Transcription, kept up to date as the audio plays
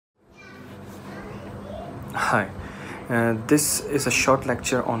Hi, this is a short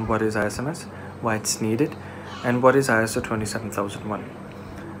lecture on what is ISMS, why it's needed, and what is ISO 27001.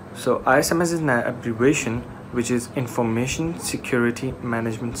 So ISMS is an abbreviation which is Information Security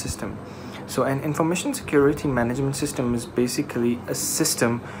Management System. So an Information Security Management System is basically a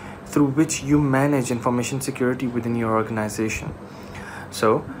system through which you manage information security within your organization.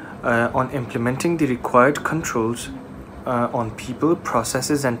 So on implementing the required controls on people,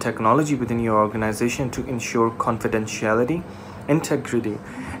 processes, and technology within your organization to ensure confidentiality, integrity,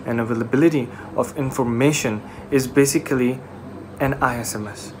 and availability of information is basically an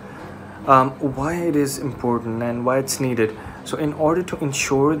ISMS. Why it is important and why it's needed. So in order to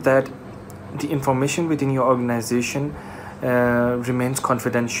ensure that the information within your organization remains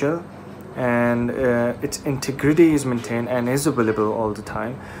confidential and its integrity is maintained and is available all the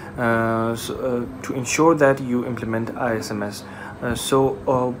time, to ensure that you implement ISMS.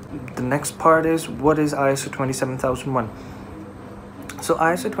 The next part is, what is ISO 27001? So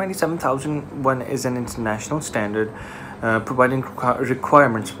ISO 27001 is an international standard providing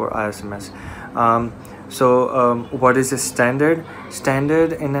requirements for ISMS. What is a standard?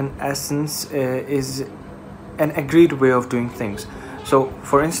 Standard in an essence is an agreed way of doing things. So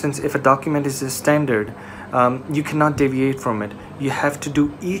for instance, if a document is a standard, you cannot deviate from it. You have to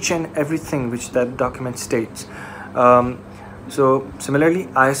do each and everything which that document states. So similarly,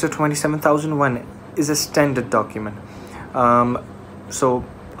 ISO 27001 is a standard document. So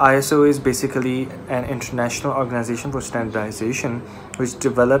ISO is basically an international organization for standardization which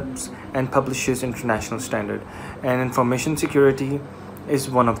develops and publishes international standard, and information security is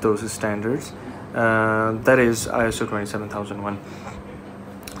one of those standards, that is ISO 27001.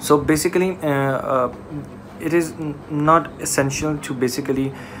 So basically it is not essential to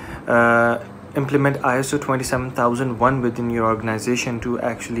basically implement ISO 27001 within your organization to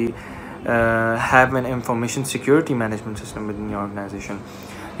actually have an information security management system within your organization.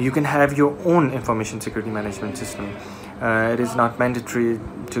 You can have your own information security management system. It is not mandatory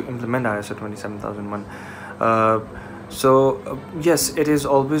to implement ISO 27001. Yes, it is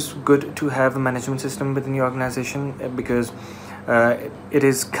always good to have a management system within your organization because it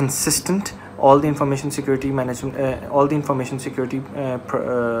is consistent. All the information security management,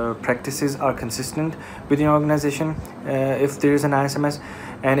 practices are consistent within your organization if there is an ISMS,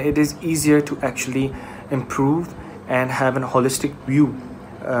 and it is easier to actually improve and have a holistic view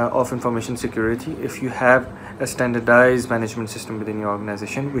of information security if you have a standardized management system within your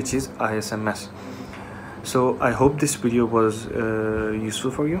organization, which is ISMS. So I hope this video was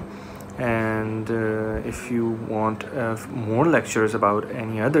useful for you, and if you want more lectures about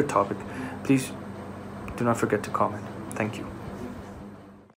any other topic, please do not forget to comment. Thank you.